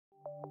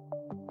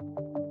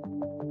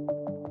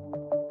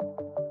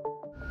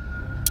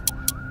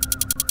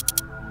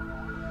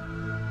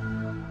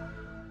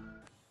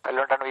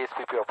Event and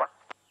VSPP open.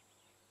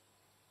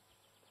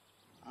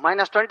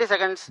 Minus 20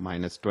 seconds.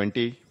 Minus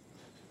 20.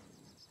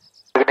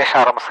 Ignition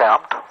arms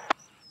armed.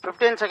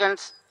 15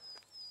 seconds.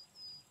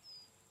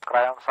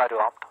 Cryons are you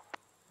armed?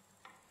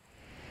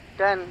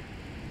 10,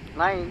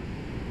 9,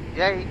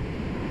 8,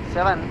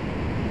 7,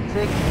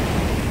 6,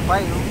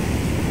 5,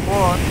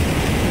 4,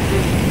 3,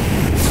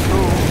 2,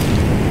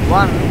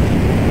 1,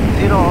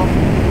 0,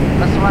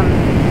 plus 1,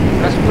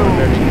 plus 2,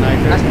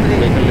 Ignited. plus 3,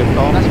 Vehicle lift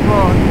off. plus 4,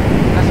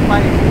 plus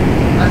 5,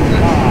 plus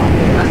 6,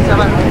 plus 7,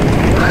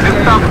 plus 8,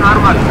 Lift off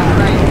normal. plus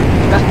 9,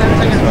 plus 10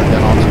 seconds. The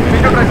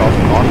announcement of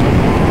caution.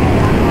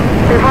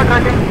 Before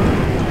tracking.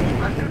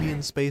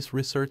 Indian Space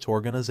Research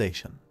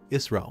Organization,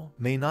 ISRO,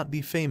 may not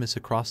be famous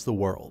across the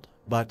world,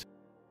 but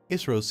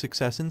ISRO's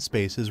success in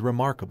space is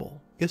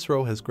remarkable.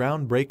 ISRO has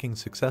groundbreaking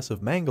success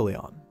of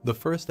Mangalyaan, the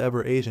first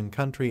ever Asian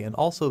country and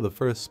also the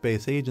first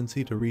space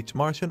agency to reach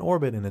Martian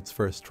orbit in its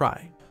first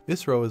try.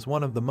 ISRO is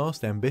one of the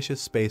most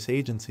ambitious space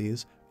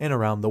agencies in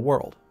around the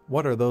world.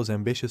 What are those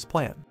ambitious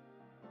plans?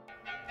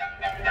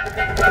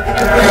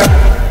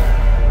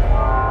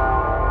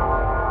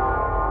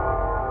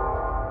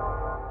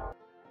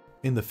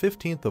 In the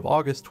 15th of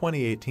August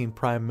 2018,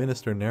 Prime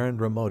Minister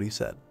Narendra Modi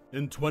said,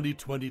 "In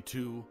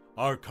 2022,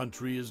 our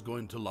country is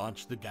going to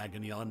launch the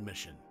GAGANYAAN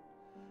mission,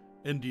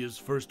 India's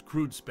first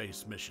crewed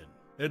space mission.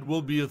 It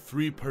will be a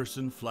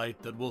 3-person flight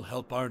that will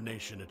help our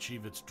nation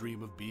achieve its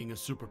dream of being a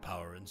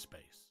superpower in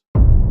space."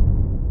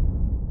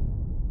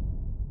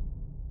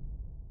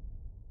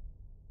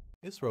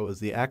 ISRO is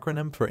the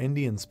acronym for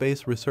Indian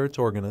Space Research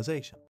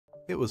Organization.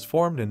 It was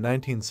formed in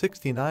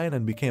 1969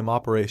 and became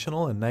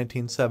operational in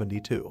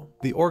 1972.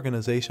 The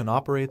organization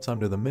operates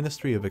under the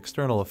Ministry of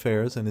External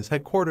Affairs and is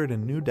headquartered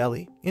in New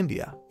Delhi,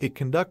 India. It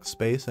conducts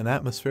space and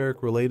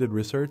atmospheric-related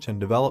research and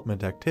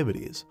development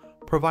activities,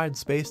 provides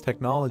space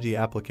technology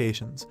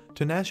applications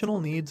to national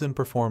needs, and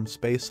performs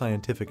space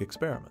scientific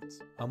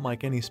experiments.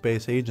 Unlike any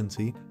space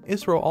agency,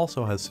 ISRO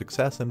also has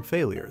success and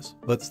failures,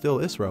 but still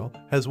ISRO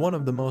has one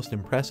of the most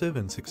impressive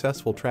and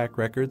successful track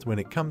records when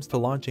it comes to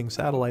launching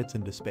satellites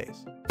into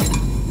space.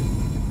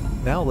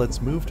 Now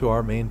let's move to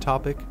our main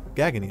topic,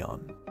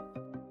 GAGANYAAN.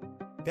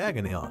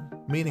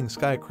 GAGANYAAN, meaning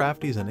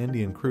Skycraft, is an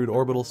Indian crewed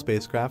orbital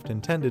spacecraft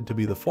intended to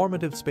be the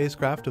formative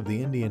spacecraft of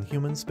the Indian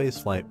human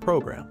spaceflight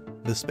program.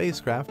 The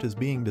spacecraft is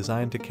being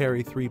designed to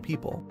carry 3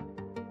 people,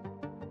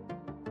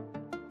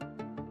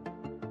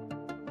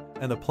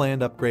 and a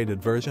planned upgraded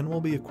version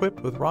will be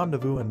equipped with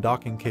rendezvous and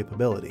docking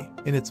capability.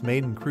 In its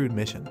maiden crewed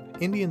mission,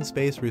 Indian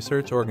Space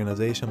Research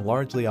Organization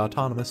largely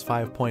autonomous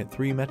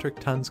 5.3 metric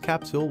tons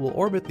capsule will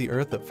orbit the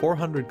Earth at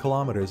 400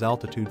 kilometers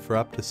altitude for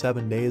up to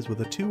 7 days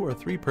with a 2 or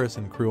 3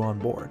 person crew on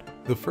board.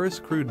 The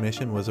first crewed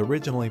mission was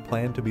originally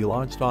planned to be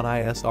launched on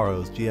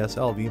ISRO's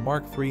GSLV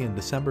Mark III in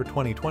December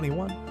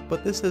 2021,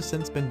 but this has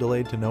since been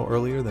delayed to no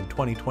earlier than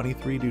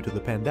 2023 due to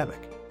the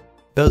pandemic.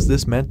 Does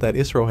this mean that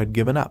ISRO had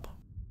given up?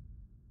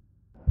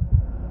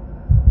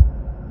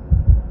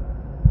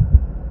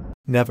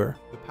 Never.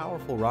 The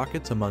powerful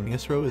rockets among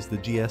ISRO is the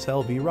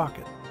GSLV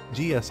rocket.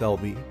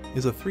 GSLV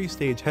is a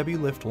 3-stage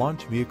heavy-lift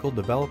launch vehicle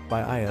developed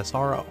by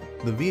ISRO.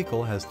 The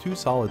vehicle has 2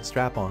 solid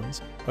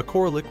strap-ons, a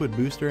core liquid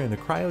booster and a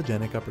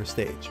cryogenic upper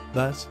stage.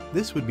 Thus,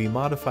 this would be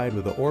modified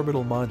with an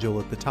orbital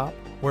module at the top,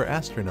 where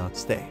astronauts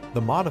stay.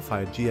 The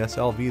modified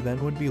GSLV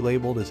then would be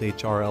labeled as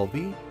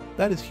HRLV,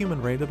 that is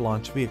Human-Rated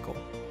Launch Vehicle.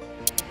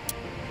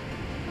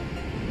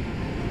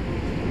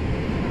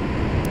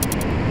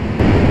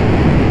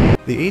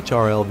 The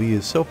HRLV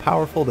is so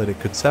powerful that it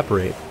could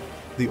separate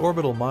the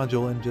orbital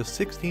module in just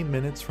 16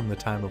 minutes from the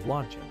time of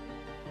launching.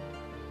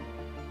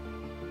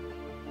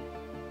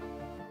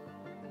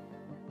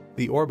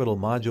 The orbital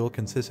module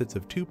consists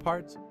of 2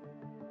 parts: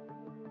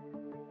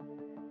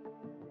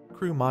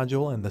 crew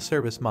module and the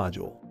service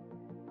module.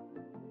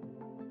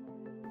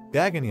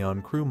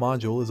 GAGANYAAN Crew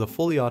Module is a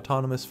fully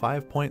autonomous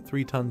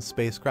 5.3-ton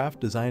spacecraft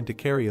designed to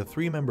carry a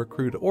 3-member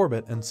crew to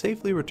orbit and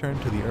safely return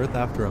to the Earth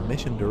after a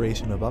mission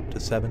duration of up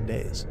to 7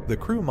 days. The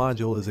crew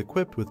module is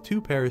equipped with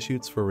 2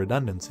 parachutes for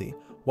redundancy,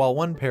 while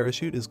 1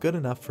 parachute is good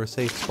enough for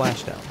safe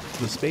splashdown.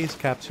 The space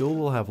capsule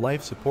will have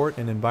life support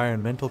and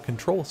environmental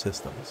control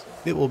systems.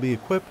 It will be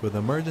equipped with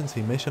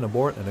emergency mission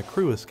abort and a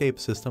crew escape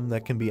system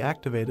that can be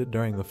activated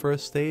during the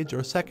first stage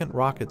or second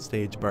rocket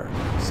stage burn.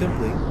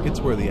 Simply, it's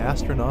where the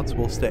astronauts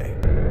will stay.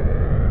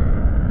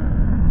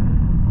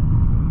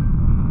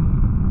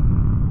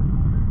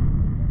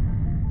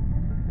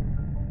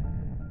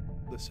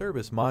 The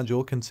service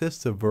module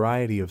consists of a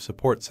variety of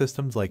support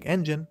systems like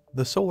engine,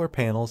 the solar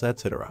panels,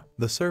 etc.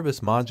 The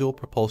service module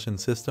propulsion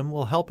system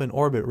will help in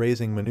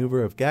orbit-raising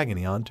maneuver of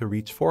GAGANYAAN to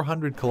reach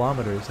 400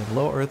 kilometers in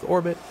low Earth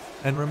orbit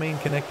and remain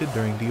connected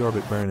during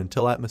deorbit burn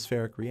until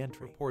atmospheric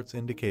re-entry. Reports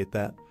indicate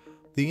that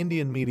the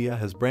Indian media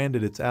has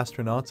branded its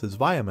astronauts as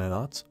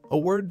Vyamanauts, a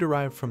word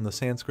derived from the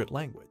Sanskrit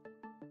language.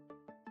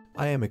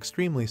 I am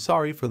extremely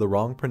sorry for the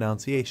wrong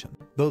pronunciation.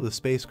 Though the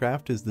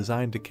spacecraft is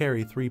designed to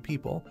carry 3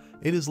 people,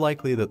 it is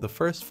likely that the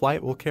first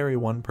flight will carry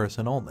 1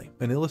 person only.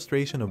 An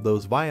illustration of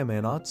those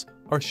Vyamanauts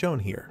are shown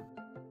here.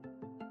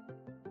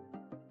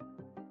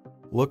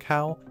 Look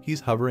how he's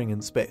hovering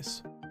in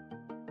space.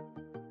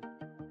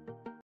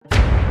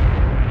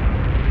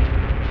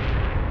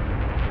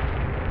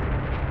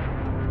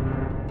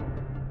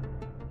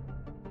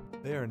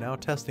 They are now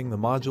testing the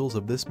modules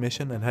of this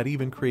mission and had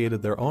even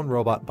created their own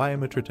robot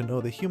biometer to know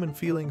the human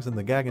feelings in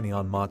the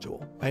GAGANYAAN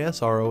module.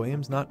 ISRO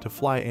aims not to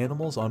fly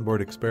animals on board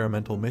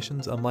experimental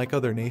missions unlike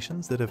other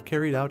nations that have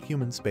carried out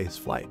human space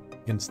flight.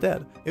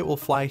 Instead, it will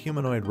fly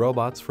humanoid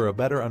robots for a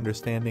better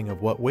understanding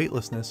of what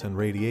weightlessness and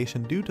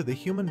radiation do to the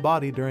human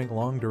body during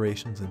long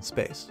durations in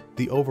space.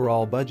 The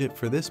overall budget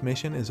for this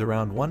mission is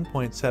around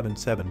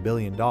 $1.77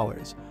 billion.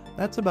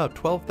 That's about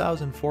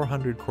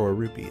 12,400 crore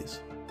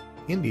rupees.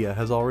 India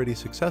has already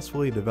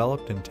successfully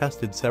developed and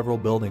tested several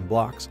building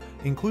blocks,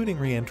 including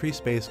re-entry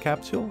space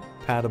capsule,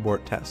 pad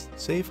abort test,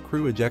 safe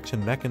crew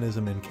ejection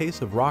mechanism in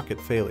case of rocket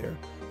failure,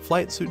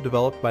 flight suit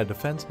developed by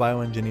Defense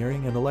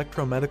Bioengineering and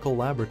Electromedical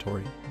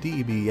Laboratory,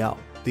 DEBL.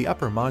 The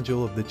upper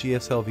module of the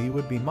GSLV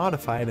would be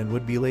modified and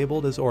would be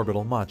labeled as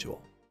orbital module.